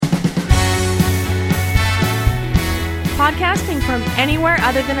Podcasting from anywhere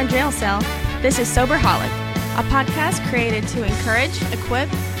other than a jail cell, this is Soberholic, a podcast created to encourage,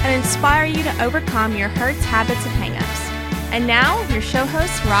 equip, and inspire you to overcome your hurts, habits, and hangups. And now, your show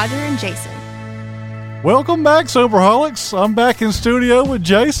hosts, Roger and Jason. Welcome back, Soberholics. I'm back in studio with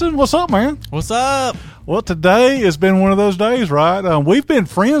Jason. What's up, man? What's up? Well, today has been one of those days, right? We've been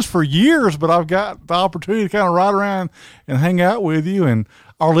friends for years, but I've got the opportunity to kind of ride around and hang out with you. And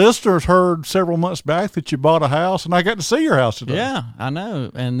our listeners heard several months back that you bought a house, and I got to see your house today. Yeah, I know.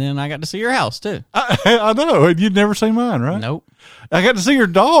 And then I got to see your house, too. I know. And you'd never seen mine, right? Nope. I got to see your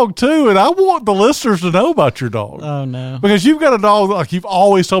dog, too, and I want the listeners to know about your dog. Oh, no. Because you've got a dog, like you've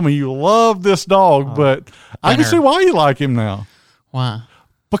always told me you love this dog, but I can see why you like him now. Why?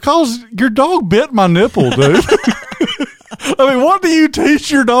 Because your dog bit my nipple, dude. I mean, what do you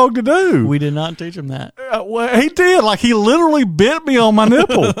teach your dog to do? We did not teach him that. Well, he did. Like, he literally bit me on my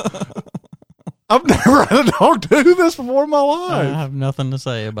nipple. I've never had a dog do this before in my life. I have nothing to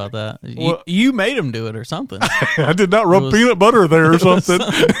say about that. Well, you made him do it or something. I did not rub peanut butter there or something.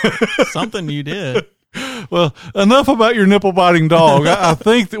 Something you did. Well, enough about your nipple-biting dog. I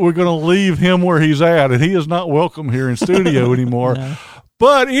think that we're going to leave him where he's at, and he is not welcome here in studio anymore. No.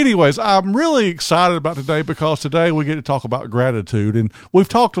 But anyways, I'm really excited about today because today we get to talk about gratitude. And we've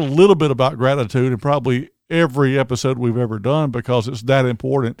talked a little bit about gratitude in probably every episode we've ever done because it's that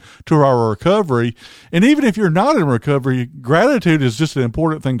important to our recovery. And even if you're not in recovery, gratitude is just an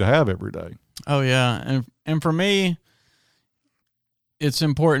important thing to have every day. Oh, yeah. And for me, it's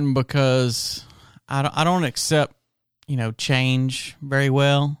important because I don't accept, change very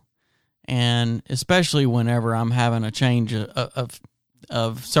well. And especially whenever I'm having a change of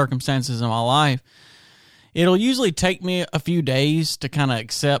circumstances in my life, it'll usually take me a few days to kind of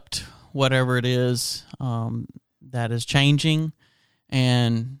accept whatever it is that is changing.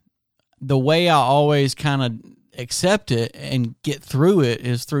 And the way I always kind of accept it and get through it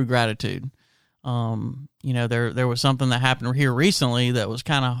is through gratitude. There was something that happened here recently that was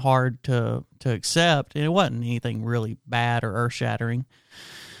kind of hard to accept, and it wasn't anything really bad or earth-shattering,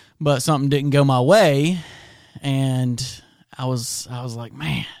 but something didn't go my way, and I was like,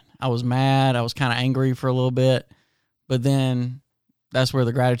 man, I was mad. I was kind of angry for a little bit, but then that's where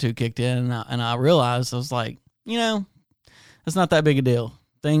the gratitude kicked in, and I realized I was like, it's not that big a deal.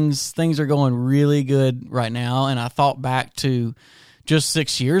 Things are going really good right now, and I thought back to just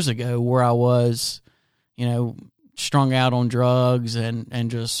 6 years ago where I was, strung out on drugs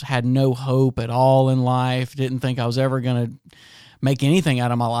and just had no hope at all in life. Didn't think I was ever going to make anything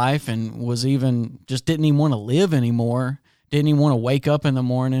out of my life, and didn't even want to live anymore. Didn't even want to wake up in the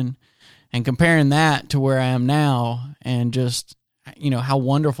morning. And comparing that to where I am now and just, how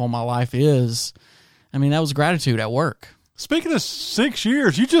wonderful my life is, I mean, that was gratitude at work. Speaking of 6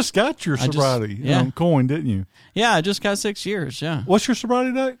 years, you just got your sobriety coin, didn't you? Yeah, I just got 6 years, yeah. What's your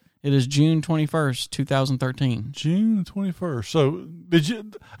sobriety date? It is June 21st, 2013. June 21st. So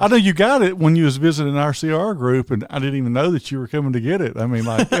I know you got it when you was visiting our CR group, and I didn't even know that you were coming to get it. I mean,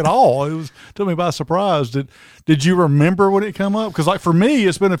 like, at all. It took me by surprise. Did you remember when it come up? Because, like, for me,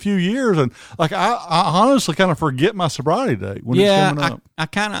 it's been a few years, and, like, I honestly kind of forget my sobriety date when it's coming up. I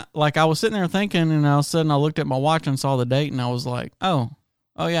kind of, like, I was sitting there thinking, and all of a sudden I looked at my watch and saw the date, and I was like, oh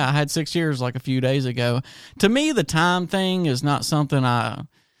yeah, I had 6 years like a few days ago. To me, the time thing is not something I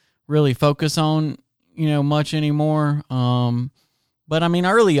really focus on, much anymore. But I mean,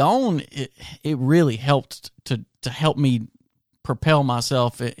 early on, it really helped to help me propel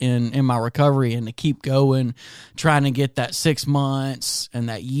myself in my recovery and to keep going, trying to get that 6 months and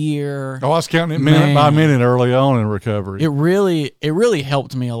that year. Oh, I was counting it minute by minute early on in recovery. It really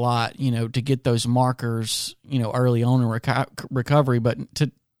helped me a lot, to get those markers, early on in recovery. But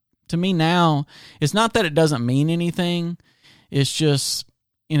to me now, it's not that it doesn't mean anything. It's just,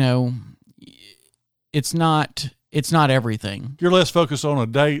 it's not everything. You're less focused on a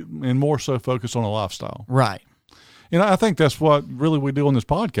date and more so focused on a lifestyle. Right. I think that's what really we do on this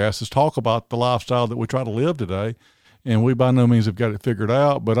podcast is talk about the lifestyle that we try to live today. And we by no means have got it figured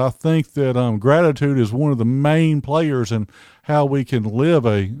out, but I think that gratitude is one of the main players in how we can live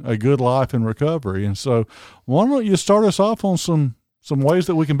a good life in recovery. And so why don't you start us off on some ways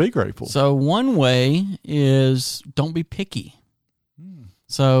that we can be grateful? So one way is don't be picky.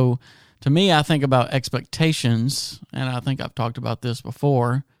 So to me, I think about expectations, and I think I've talked about this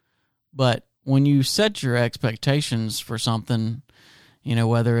before, but when you set your expectations for something,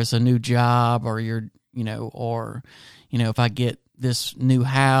 whether it's a new job or if I get this new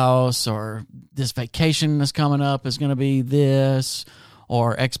house or this vacation that's coming up is going to be this,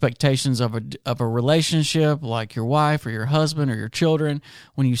 or expectations of a relationship like your wife or your husband or your children,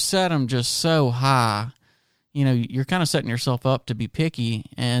 when you set them just so high, you're kind of setting yourself up to be picky.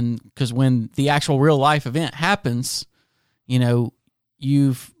 And because when the actual real life event happens,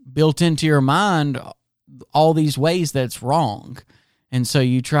 you've built into your mind all these ways that's wrong. And so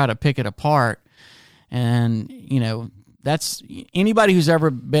you try to pick it apart. And, that's anybody who's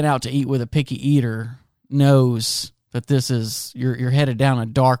ever been out to eat with a picky eater knows that this is, you're headed down a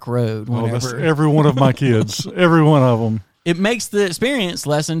dark road. That's every one of my kids, every one of them. It makes the experience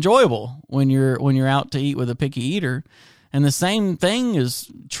less enjoyable when you're out to eat with a picky eater. And the same thing is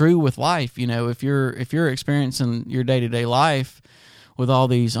true with life. If you're experiencing your day-to-day life with all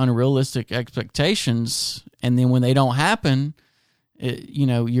these unrealistic expectations, and then when they don't happen,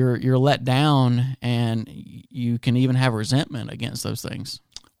 you're let down, and you can even have resentment against those things.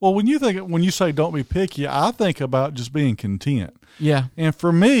 Well, when you say don't be picky, I think about just being content. Yeah. And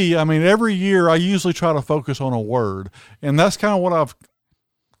for me, every year I usually try to focus on a word, and that's kind of what I've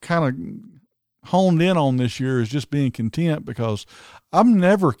kind of honed in on this year, is just being content, because I'm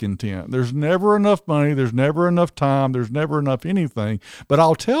never content. There's never enough money. There's never enough time. There's never enough anything. But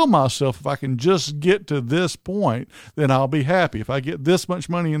I'll tell myself, if I can just get to this point, then I'll be happy. If I get this much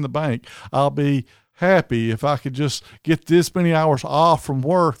money in the bank, I'll be happy. If I could just get this many hours off from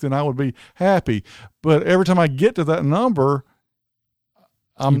work, then I would be happy. But every time I get to that number,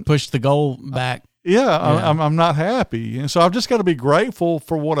 you push the goal back. I'm not happy. And so I've just got to be grateful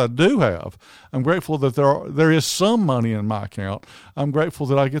for what I do have. I'm grateful that there is some money in my account. I'm grateful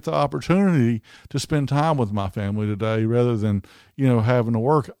that I get the opportunity to spend time with my family today, rather than, having to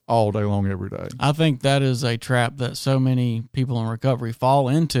work all day long every day. I think that is a trap that so many people in recovery fall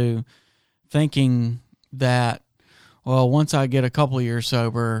into, thinking that, well, once I get a couple of years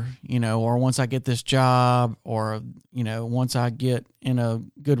sober, or once I get this job, or, once I get in a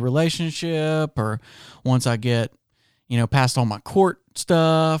good relationship, or once I get, past all my court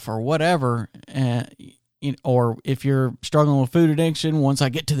stuff or whatever, or if you're struggling with food addiction, once I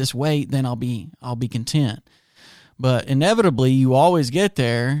get to this weight, then I'll be content. But inevitably, you always get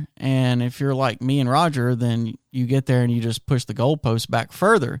there, and if you're like me and Roger, then you get there and you just push the goalpost back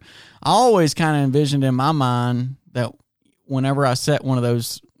further. I always kind of envisioned in my mind that whenever I set one of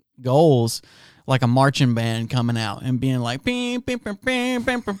those goals, like a marching band coming out and being like, bing, bing, bing, bing,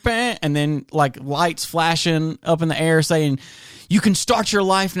 bing, bing, bing, and then like lights flashing up in the air saying, you can start your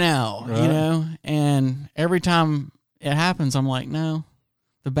life now, right. And every time it happens, I'm like, no,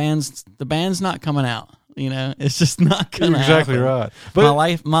 the band's not coming out. It's just not going to happen. Exactly right.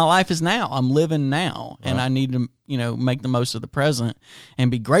 But my life is now. I'm living now, and I need to, make the most of the present and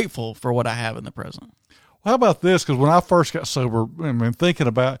be grateful for what I have in the present. How about this? Because when I first got sober, thinking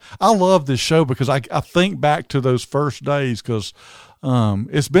about, I love this show because I think back to those first days, because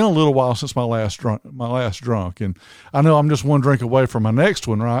it's been a little while since my last drunk, and I know I'm just one drink away from my next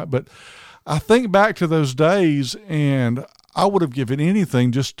one, right? But I think back to those days, and I would have given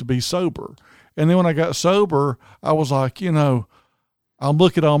anything just to be sober. And then when I got sober, I was like, I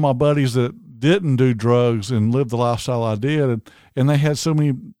look at all my buddies that didn't do drugs and live the lifestyle I did, and they had so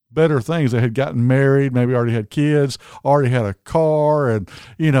many better things. They had gotten married, maybe already had kids, already had a car, and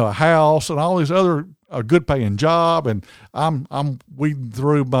a house, and all these other a good paying job. And I'm weeding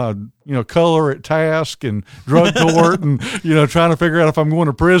through my color at task and drug court, and trying to figure out if I'm going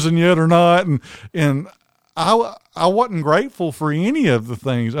to prison yet or not, and I wasn't grateful for any of the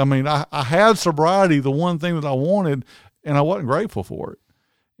things. I had sobriety, the one thing that I wanted, and I wasn't grateful for it.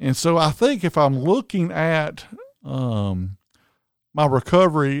 And so I think if I'm looking at my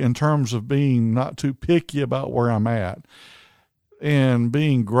recovery in terms of being not too picky about where I'm at, and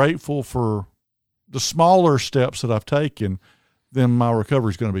being grateful for the smaller steps that I've taken, then my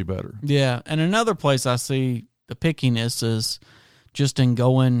recovery is going to be better. Yeah. And another place I see the pickiness is just in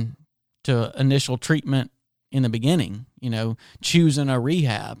going to initial treatment in the beginning, choosing a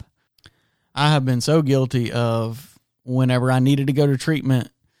rehab. I have been so guilty of, whenever I needed to go to treatment,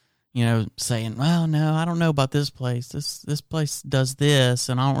 saying, well, no, I don't know about this place. This place does this,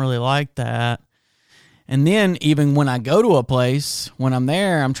 and I don't really like that. And then even when I go to a place, when I'm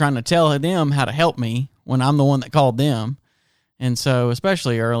there, I'm trying to tell them how to help me when I'm the one that called them. And so,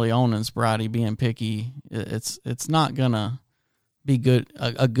 especially early on in sobriety, being picky, it's not going to be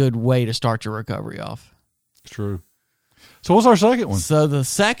a good way to start your recovery off. True. So what's our second one? So the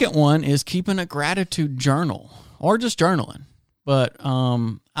second one is keeping a gratitude journal, or just journaling. But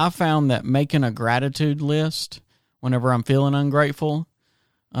I found that making a gratitude list whenever I'm feeling ungrateful,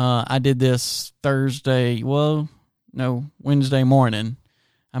 I did this Wednesday morning.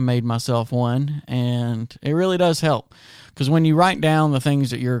 I made myself one, and it really does help. Because when you write down the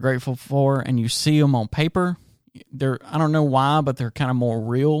things that you're grateful for and you see them on paper, I don't know why, but they're kind of more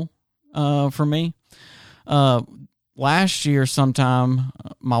real for me. Last year sometime,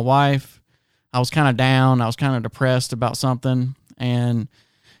 my wife, I was kind of down. I was kind of depressed about something, and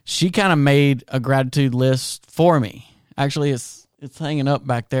she kind of made a gratitude list for me. Actually, it's hanging up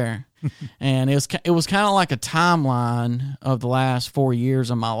back there. And it was kind of like a timeline of the last 4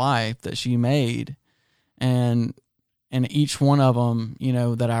 years of my life that she made. And each one of them,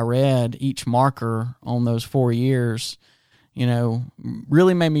 that I read, each marker on those 4 years,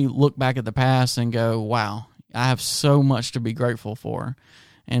 really made me look back at the past and go, wow, I have so much to be grateful for.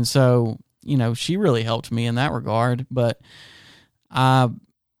 And so, she really helped me in that regard. But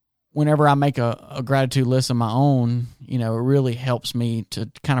whenever I make a gratitude list of my own, it really helps me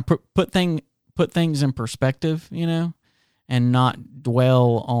to kind of put things in perspective, and not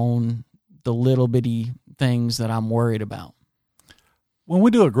dwell on the little bitty things that I'm worried about. When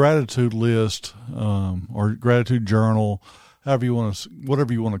we do a gratitude list or gratitude journal,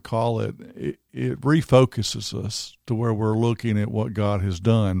 whatever you want to call it, it refocuses us to where we're looking at what God has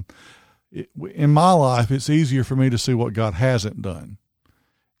done. In my life, it's easier for me to see what God hasn't done.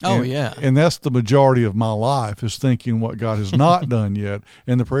 Yeah. And that's the majority of my life, is thinking what God has not done yet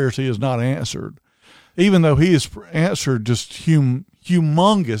and the prayers he has not answered. Even though he has answered just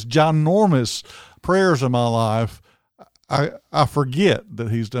humongous, ginormous prayers in my life, I forget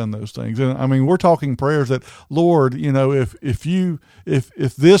that he's done those things. And I mean, we're talking prayers that, Lord, if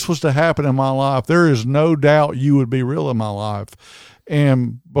this was to happen in my life, there is no doubt you would be real in my life.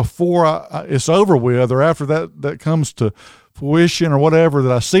 And before it's over with, or after that comes to fruition or whatever,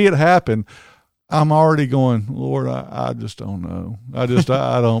 that I see it happen, I'm already going, Lord, I just don't know. I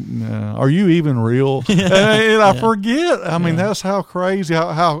don't know. Are you even real? And I forget. I mean, that's how crazy,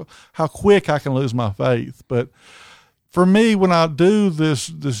 how quick I can lose my faith. But for me, when I do this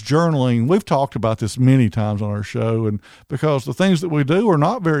journaling, we've talked about this many times on our show, and because the things that we do are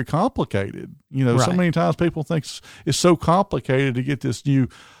not very complicated. So many times people think it's so complicated to get this new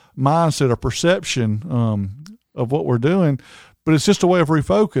mindset or perception of what we're doing, but it's just a way of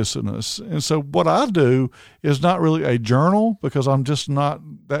refocusing us. And so what I do is not really a journal, because I'm just not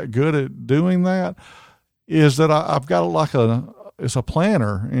that good at doing that, is that I've got it's a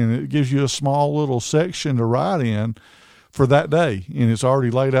planner, and it gives you a small little section to write in for that day. And it's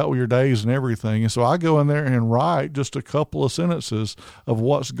already laid out with your days and everything. And so I go in there and write just a couple of sentences of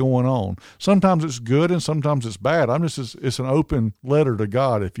what's going on. Sometimes it's good and sometimes it's bad. It's an open letter to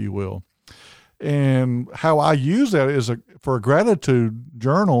God, if you will. And how I use that for a gratitude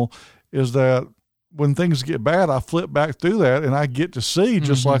journal is that when things get bad, I flip back through that and I get to see,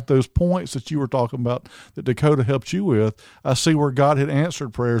 just like those points that you were talking about that Dakota helped you with, I see where God had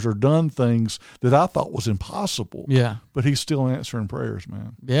answered prayers or done things that I thought was impossible. Yeah. But he's still answering prayers,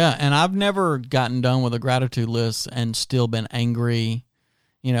 man. Yeah, and I've never gotten done with a gratitude list and still been angry.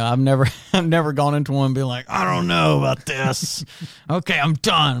 I've never gone into one and been like, I don't know about this. Okay, I'm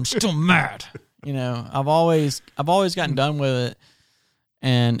done. I'm still mad. I've always gotten done with it,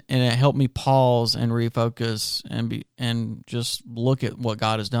 and it helped me pause and refocus and just look at what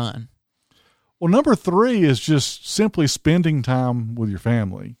God has done. Well, number 3 is just simply spending time with your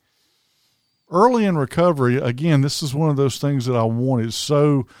family. Early in recovery, again, this is one of those things that I wanted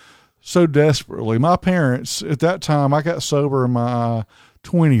so desperately. My parents, at that time, I got sober in my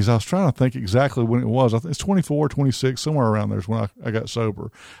 20s. I was trying to think exactly when it was. I think it's 24, 26, somewhere around there is when I got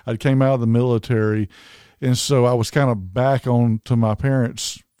sober. I came out of the military, and so I was kind of back on to my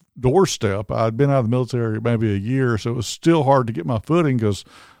parents' doorstep. I'd been out of the military maybe a year, so it was still hard to get my footing because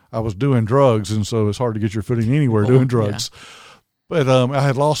I was doing drugs, and so it's hard to get your footing anywhere doing drugs. Yeah. But I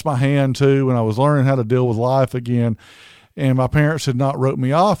had lost my hand too, and I was learning how to deal with life again. And my parents had not wrote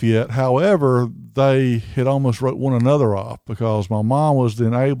me off yet. However, they had almost wrote one another off, because my mom was the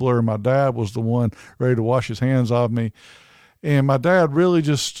enabler and my dad was the one ready to wash his hands of me. And my dad really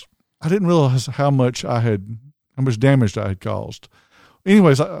I didn't realize how much damage I had caused.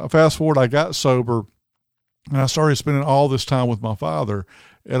 Anyways, fast forward, I got sober and I started spending all this time with my father.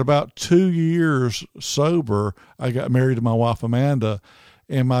 At about 2 years sober, I got married to my wife, Amanda.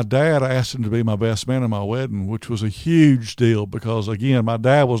 And my dad asked him to be my best man at my wedding, which was a huge deal because, again, my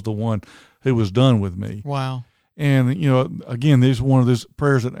dad was the one who was done with me. Wow. And, again, this is one of those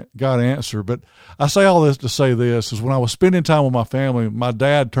prayers that God answered. But I say all this to say this, is when I was spending time with my family, my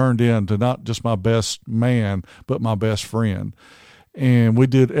dad turned into not just my best man, but my best friend. And we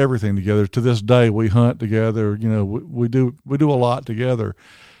did everything together. To this day, we hunt together. We do a lot together.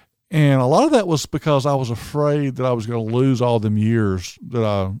 And a lot of that was because I was afraid that I was going to lose all them years that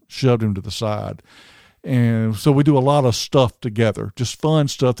I shoved him to the side. And so we do a lot of stuff together, just fun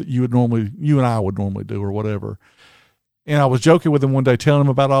stuff that you and I would normally do or whatever. And I was joking with him one day, telling him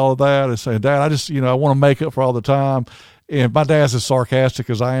about all of that and saying, Dad, I want to make up for all the time. And my dad's as sarcastic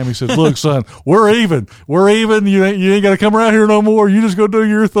as I am. He says, look, son, we're even. You ain't got to come around here no more. You just go do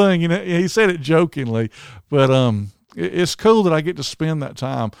your thing. He said it jokingly, but it's cool that I get to spend that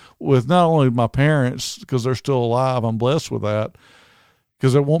time with not only my parents because they're still alive. I'm blessed with that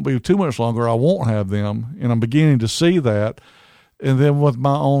because it won't be too much longer. I won't have them, and I'm beginning to see that. And then with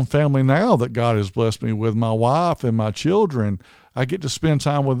my own family now that God has blessed me with, my wife and my children, I get to spend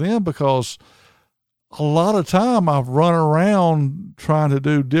time with them because a lot of time I've run around trying to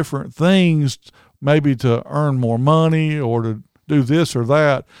do different things, maybe to earn more money or to do this or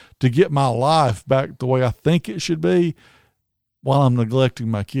that to get my life back the way I think it should be while I'm neglecting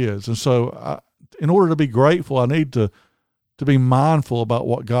my kids. And so in order to be grateful, I need to be mindful about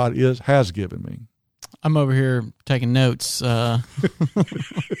what God has given me. I'm over here taking notes. I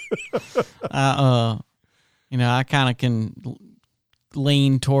kind of can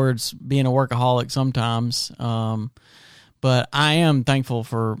lean towards being a workaholic sometimes. But I am thankful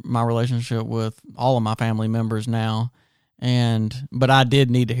for my relationship with all of my family members now. But I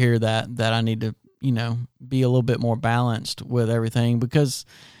did need to hear that I need to, be a little bit more balanced with everything, because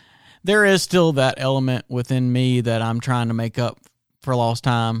there is still that element within me that I'm trying to make up for lost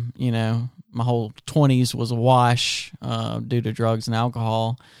time. My whole 20s was a wash due to drugs and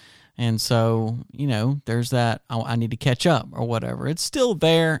alcohol. And so, there's that, I need to catch up or whatever. It's still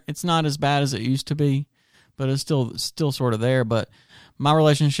there. It's not as bad as it used to be, but it's still sort of there. But my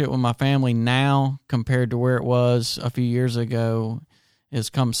relationship with my family now compared to where it was a few years ago has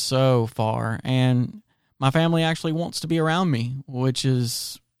come so far. And my family actually wants to be around me, which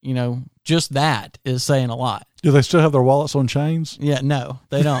is, just that is saying a lot. Do they still have their wallets on chains? Yeah, no,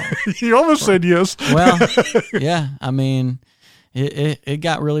 they don't. You almost said yes. Well, yeah, I mean, it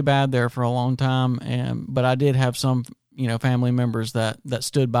got really bad there for a long time, but I did have some, family members that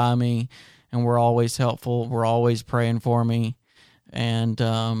stood by me and were always helpful, were always praying for me. And,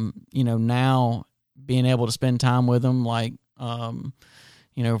 now being able to spend time with them, like, on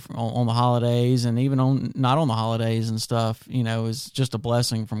the holidays and even not on the holidays and stuff, is just a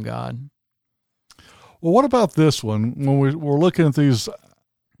blessing from God. Well, what about this one? When we're looking at these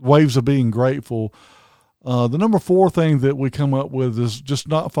waves of being grateful, the number 4 thing that we come up with is just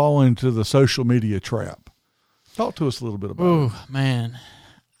not falling into the social media trap. Talk to us a little bit about it. Oh, man.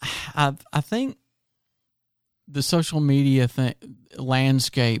 I think the social media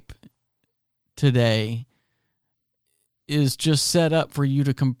landscape today is just set up for you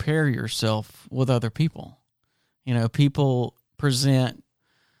to compare yourself with other people. People present,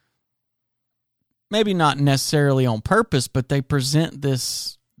 maybe not necessarily on purpose, but they present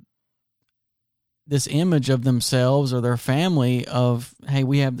this image of themselves or their family of, hey,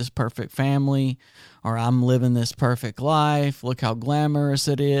 we have this perfect family, or I'm living this perfect life. Look how glamorous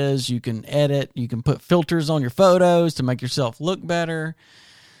it is. You can edit, you can put filters on your photos to make yourself look better.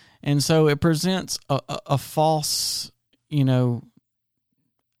 And so it presents a false, I'm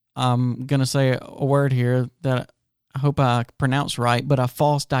going to say a word here that I hope I pronounce right, but a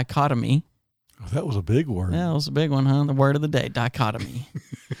false dichotomy. Oh, that was a big word. Yeah, it was a big one, huh? The word of the day, dichotomy.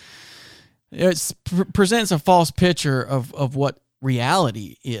 It presents a false picture of what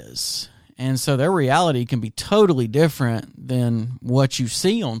reality is. And so their reality can be totally different than what you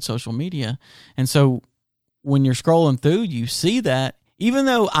see on social media. And so when you're scrolling through, you see that, even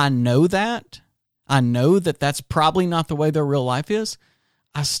though I know that that's probably not the way their real life is,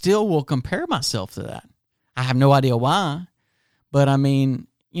 I still will compare myself to that. I have no idea why, but I mean,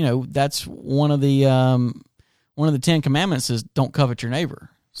 that's one of the 10 commandments is don't covet your neighbor.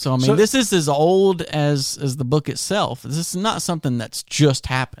 So, I mean, this is as old as the book itself. This is not something that's just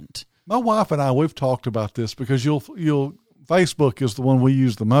happened. My wife and I, we've talked about this because Facebook is the one we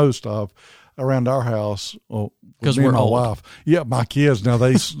use the most of around our house. Because we're my old. wife. Yeah, my kids now,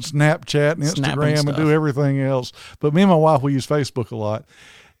 they Snapchat and Instagram and do everything else. But me and my wife, we use Facebook a lot.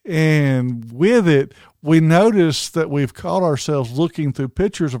 And with it, we noticed that we've caught ourselves looking through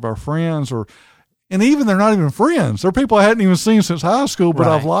pictures of our friends, and even they're not even friends. They're people I hadn't even seen since high school, but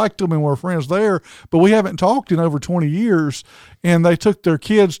Right. I've liked them and we're friends there. But we haven't talked in over 20 years. And they took their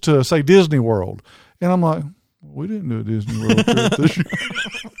kids to, say, Disney World. And I'm like, we didn't do a Disney World trip this year.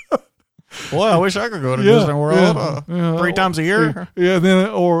 Boy, I wish I could go to Yeah, Disney World yeah. 3 times a year. Yeah,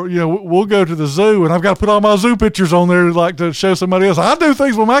 then we'll go to the zoo, and I've got to put all my zoo pictures on there, like to show somebody else I do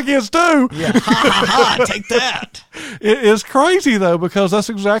things with my kids too. Yeah, ha, take that. It's crazy though, because that's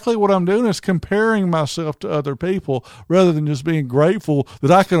exactly what I'm doing, is comparing myself to other people rather than just being grateful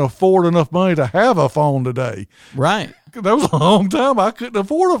that I can afford enough money to have a phone today. Right. That was a long time I couldn't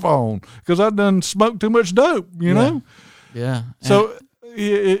afford a phone because I'd done smoked too much dope, you know. Yeah. So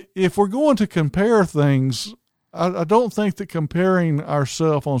if we're going to compare things, I don't think that comparing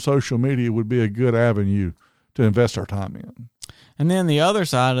ourselves on social media would be a good avenue to invest our time in. And then the other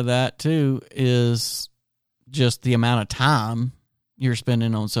side of that too is just the amount of time you're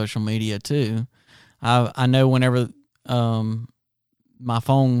spending on social media too. I know whenever my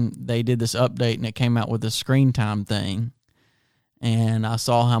phone, they did this update and it came out with a screen time thing, and I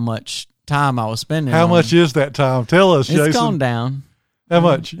saw how much time I was spending. How much is that time? Tell us, Jason. It's gone down. How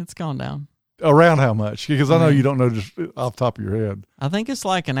much? It's gone down. Around how much? Because I know you don't know just off the top of your head. I think it's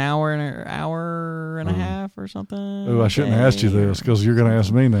like an hour and a half or something. Oh, I shouldn't have asked you this because you're going to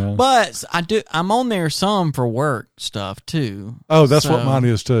ask me now. But I'm on there some for work stuff too. Oh, that's what mine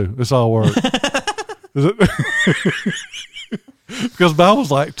is too. It's all work. Is it? Because mine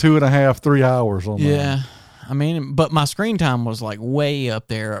was like 2.5, 3 hours on Yeah. mine. I mean, but my screen time was like way up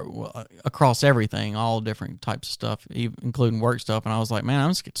there across everything, all different types of stuff, even including work stuff. And I was like, man,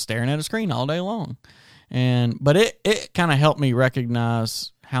 I'm just staring at a screen all day long. But it kind of helped me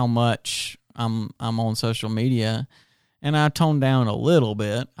recognize how much I'm on social media, and I toned down a little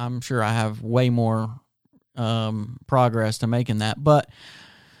bit. I'm sure I have way more progress to make in that, but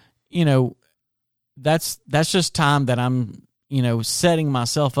that's just time that I'm setting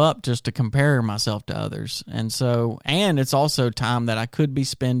myself up just to compare myself to others. And it's also time that I could be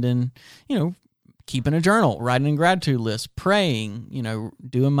spending, keeping a journal, writing a gratitude list, praying,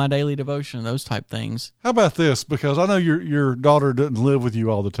 doing my daily devotion, those type things. How about this? Because I know your daughter doesn't live with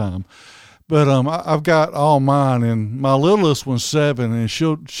you all the time, but I've got all mine, and my littlest one's 7, and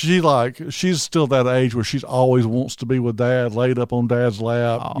she's still that age where she's always wants to be with Dad, laid up on Dad's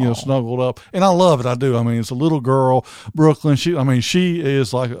lap, snuggled up, and I love it. I do. I mean, it's a little girl, Brooklyn. She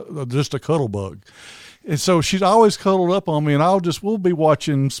is like just a cuddle bug. And so she's always cuddled up on me, and we'll be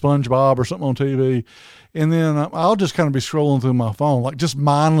watching SpongeBob or something on TV, and then I'll just kind of be scrolling through my phone, like just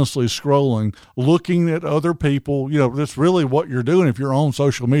mindlessly scrolling, looking at other people. That's really what you're doing if you're on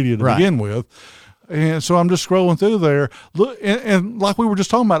social media to begin with. And so I'm just scrolling through there. Look, and like we were just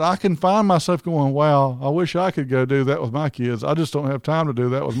talking about, I can find myself going, wow, I wish I could go do that with my kids. I just don't have time to do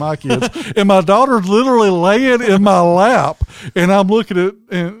that with my kids. And my daughter's literally laying in my lap, and I'm looking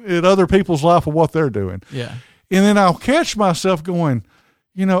at other people's life and what they're doing. Yeah. And then I'll catch myself going,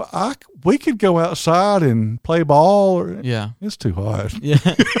 we could go outside and play ball. It's too hot. Yeah.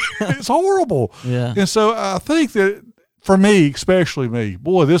 It's horrible. Yeah. And so I think that, for me, especially me,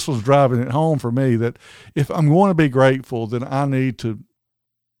 boy, this was driving it home for me that if I'm going to be grateful, then I need to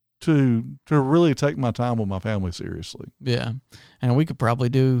really take my time with my family seriously. Yeah. And we could probably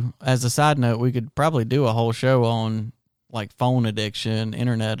do, as a side note, a whole show on like phone addiction,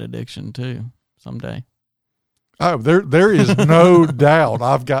 internet addiction too someday. Oh, there is no doubt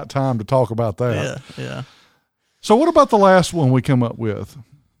I've got time to talk about that. Yeah. So what about the last one we come up with?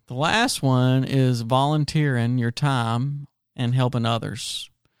 The last one is volunteering your time and helping others.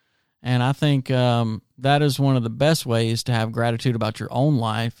 And I think that is one of the best ways to have gratitude about your own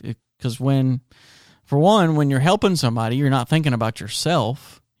life. Because when you're helping somebody, you're not thinking about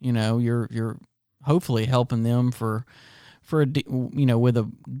yourself. You're hopefully helping them for with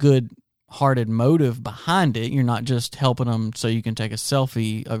a good-hearted motive behind it. You're not just helping them so you can take a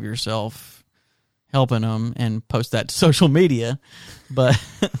selfie of yourself helping them and post that to social media. But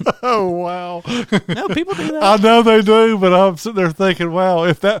oh, wow. No, people do that. I know they do, but I'm sitting there thinking, wow,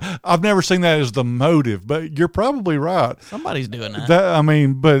 I've never seen that as the motive, but you're probably right. Somebody's doing that.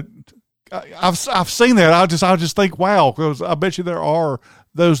 But I've seen that. I just think, wow, because I bet you there are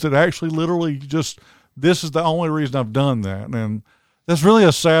those that actually literally just, this is the only reason I've done that. And that's really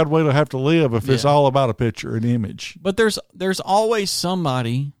a sad way to have to live if it's all about a picture, an image. But there's always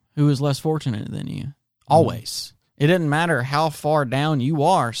somebody who is less fortunate than you. Always. It doesn't matter how far down you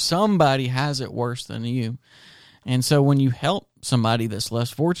are. Somebody has it worse than you. And so when you help somebody that's less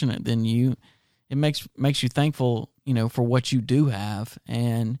fortunate than you, it makes you thankful, for what you do have.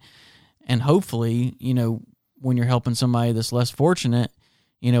 And hopefully, when you're helping somebody that's less fortunate,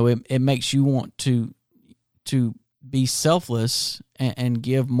 it makes you want to be selfless and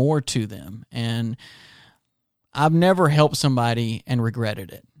give more to them. And I've never helped somebody and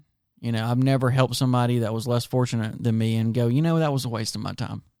regretted it. I've never helped somebody that was less fortunate than me and go, that was a waste of my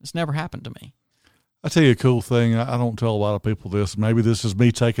time. It's never happened to me. I tell you a cool thing. I don't tell a lot of people this. Maybe this is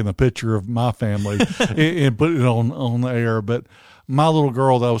me taking a picture of my family and putting it on the air. But my little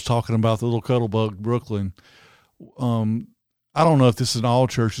girl that I was talking about, the little cuddle bug, Brooklyn, I don't know if this is in all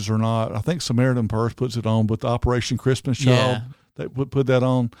churches or not. I think Samaritan Purse puts it on, but the Operation Christmas Child, they put that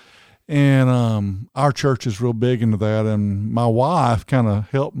on. And our church is real big into that. And my wife kind of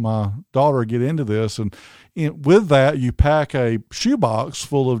helped my daughter get into this. And with that, you pack a shoebox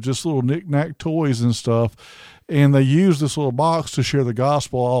full of just little knick-knack toys and stuff. And they use this little box to share the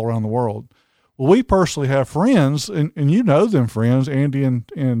gospel all around the world. Well, we personally have friends, and you know them friends, Andy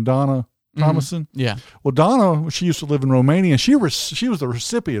and Donna Thomason. Yeah. Well, Donna, she used to live in Romania. She was the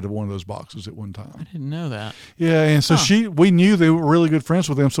recipient of one of those boxes at one time. I didn't know that. Yeah, and so we knew they were really good friends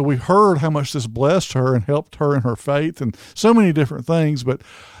with them. So we heard how much this blessed her and helped her in her faith and so many different things. But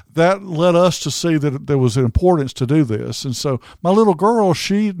that led us to see that there was an importance to do this. And so my little girl,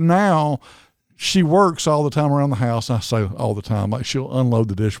 she works all the time around the house. I say all the time, like she'll unload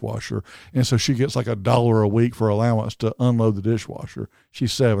the dishwasher. And so she gets like $1 a week for allowance to unload the dishwasher.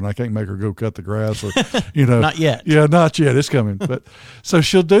 She's 7. I can't make her go cut the grass or, Not yet. Yeah, not yet. It's coming. But so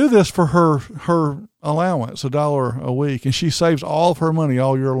she'll do this for her allowance, $1 a week. And she saves all of her money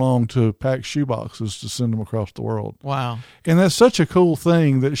all year long to pack shoe boxes to send them across the world. Wow. And that's such a cool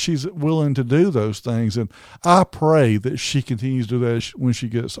thing that she's willing to do those things. And I pray that she continues to do that when she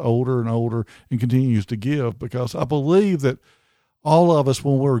gets older and older and continues to give, because I believe that all of us,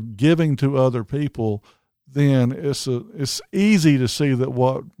 when we're giving to other people, then it's easy to see that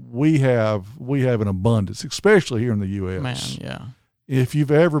what we have in abundance, especially here in the U.S. Man, yeah. If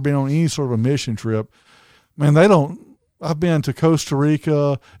you've ever been on any sort of a mission trip, man, I've been to Costa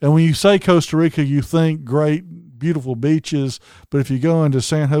Rica, and when you say Costa Rica, you think great, beautiful beaches, but if you go into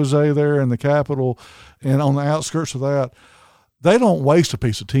San Jose there in the capital and on the outskirts of that, they don't waste a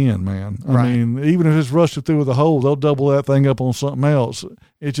piece of tin, man. I mean, even if it's rusted through with a hole, they'll double that thing up on something else.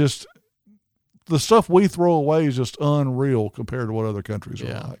 The stuff we throw away is just unreal compared to what other countries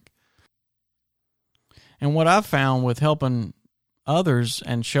are like. And what I've found with helping others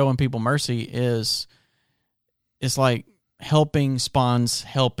and showing people mercy is it's like helping spawns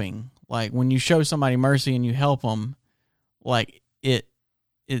helping. Like when you show somebody mercy and you help them, like it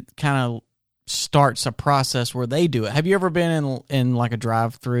kind of starts a process where they do it. Have you ever been in like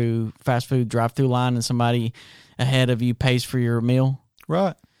a fast food drive-through line, and somebody ahead of you pays for your meal?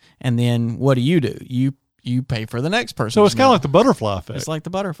 Right. And then what do? You pay for the next person. So it's kind of like the butterfly effect. It's like the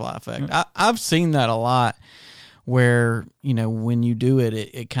butterfly effect. I've seen that a lot, where when you do it,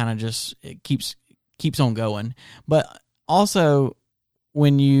 it kind of just keeps on going. But also,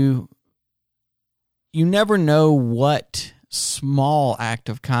 when you never know what small act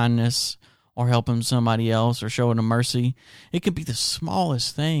of kindness or helping somebody else or showing them mercy, it could be the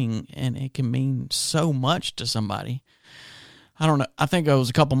smallest thing, and it can mean so much to somebody. I don't know. I think it was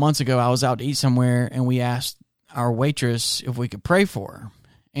a couple months ago, I was out to eat somewhere, and we asked our waitress if we could pray for her.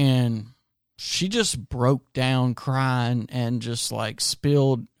 And she just broke down crying and just like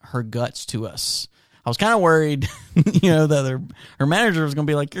spilled her guts to us. I was kind of worried, that her manager was going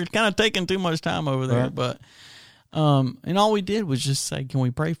to be like, "You're kind of taking too much time over there." Right. But, and all we did was just say, "Can we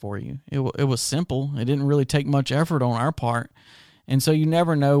pray for you?" It was simple. It didn't really take much effort on our part. And so you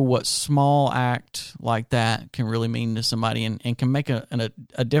never know what small act like that can really mean to somebody, and can make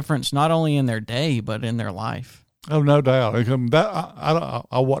a difference not only in their day, but in their life. Oh, no doubt.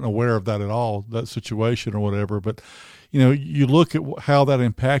 I wasn't aware of that at all, that situation or whatever. But, you look at how that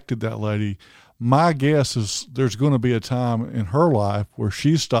impacted that lady. My guess is there's going to be a time in her life where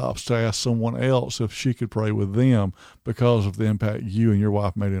she stops to ask someone else if she could pray with them because of the impact you and your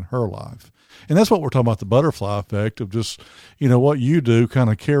wife made in her life. And that's what we're talking about, the butterfly effect of just, what you do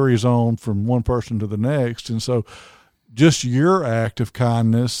kind of carries on from one person to the next. And so just your act of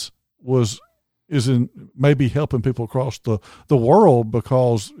kindness is maybe helping people across the world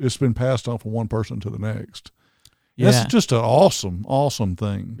because it's been passed on from one person to the next. Yeah. That's just an awesome, awesome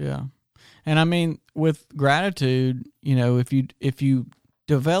thing. Yeah. And I mean, with gratitude, if you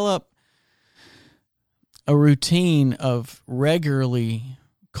develop a routine of regularly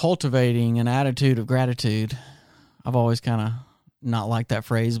cultivating an attitude of gratitude, I've always kind of not liked that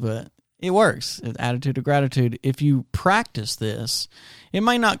phrase, but it works. Attitude of gratitude. If you practice this, it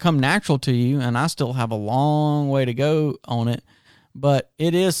might not come natural to you, and I still have a long way to go on it, but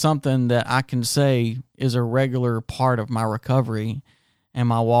it is something that I can say is a regular part of my recovery, and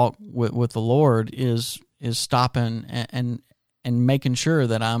my walk with the Lord is stopping and making sure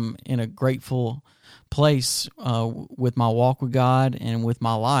that I'm in a grateful place with my walk with God and with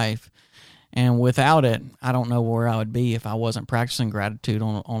my life. And without it, I don't know where I would be if I wasn't practicing gratitude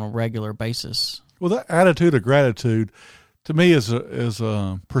on a regular basis. Well, that attitude of gratitude, to me, is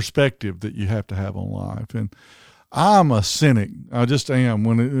a perspective that you have to have on life. And I'm a cynic. I just am.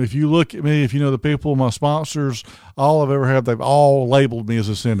 If you look at me, if you know the people, my sponsors, all I've ever had, they've all labeled me as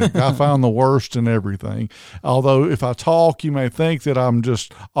a cynic. I found the worst in everything. Although if I talk, you may think that I'm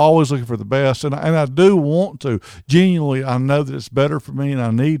just always looking for the best, and I do want to. Genuinely, I know that it's better for me, and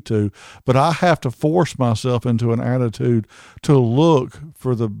I need to, but I have to force myself into an attitude to look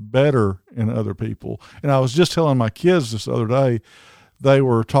for the better in other people. And I was just telling my kids this other day, they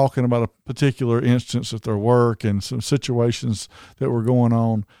were talking about a particular instance at their work and some situations that were going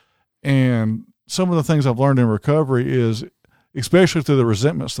on. And some of the things I've learned in recovery is, especially through the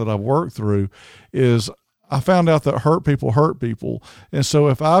resentments that I've worked through, is I found out that hurt people. And so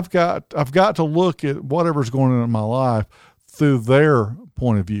if I've got to look at whatever's going on in my life through their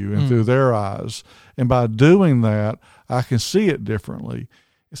point of view and through their eyes. And by doing that, I can see it differently.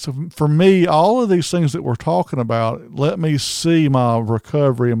 So for me, all of these things that we're talking about, let me see my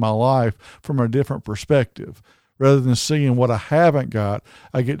recovery in my life from a different perspective. Rather than seeing what I haven't got,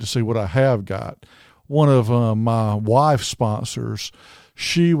 I get to see what I have got. One of my wife's sponsors,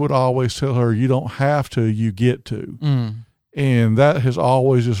 she would always tell her, you don't have to, you get to. And that has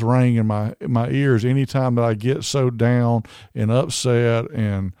always just rang in my ears. Anytime that I get so down and upset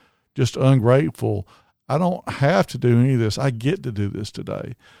and just ungrateful, I don't have to do any of this. I get to do this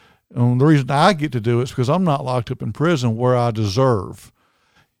today. And the reason I get to do it is because I'm not locked up in prison where I deserve,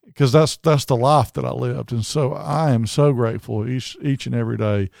 because that's the life that I lived. And so I am so grateful each and every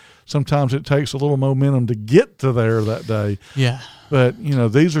day. Sometimes it takes a little momentum to get to there that day. Yeah. But,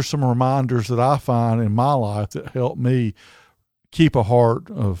 these are some reminders that I find in my life that help me keep a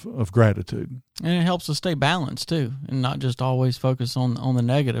heart of gratitude. And it helps us stay balanced too, and not just always focus on the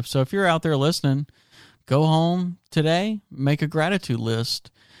negative. So if you're out there listening, go home today, make a gratitude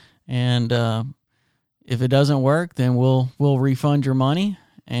list, and if it doesn't work, then we'll refund your money.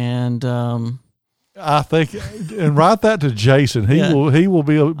 And I think, and write that to Jason. He will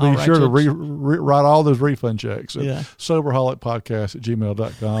be sure to write all those refund checks at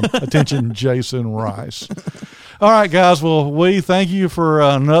soberholicpodcast@gmail.com. Attention, Jason Rice. All right, guys. Well, we thank you for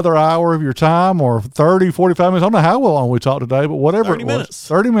another hour of your time, or 30, 45 minutes. I don't know how long we talked today, but whatever 30 it was. minutes.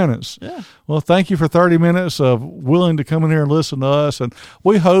 30 minutes. Yeah. Well, thank you for 30 minutes of willing to come in here and listen to us. And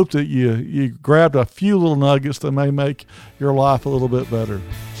we hope that you grabbed a few little nuggets that may make your life a little bit better.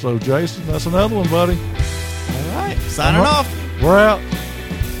 So, Jason, that's another one, buddy. All right. Signing off. We're out.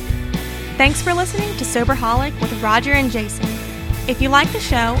 Thanks for listening to Soberholic with Roger and Jason. If you like the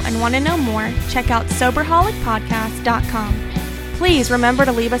show and want to know more, check out SoberholicPodcast.com. Please remember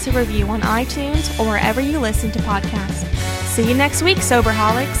to leave us a review on iTunes or wherever you listen to podcasts. See you next week,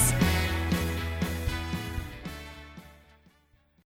 Soberholics.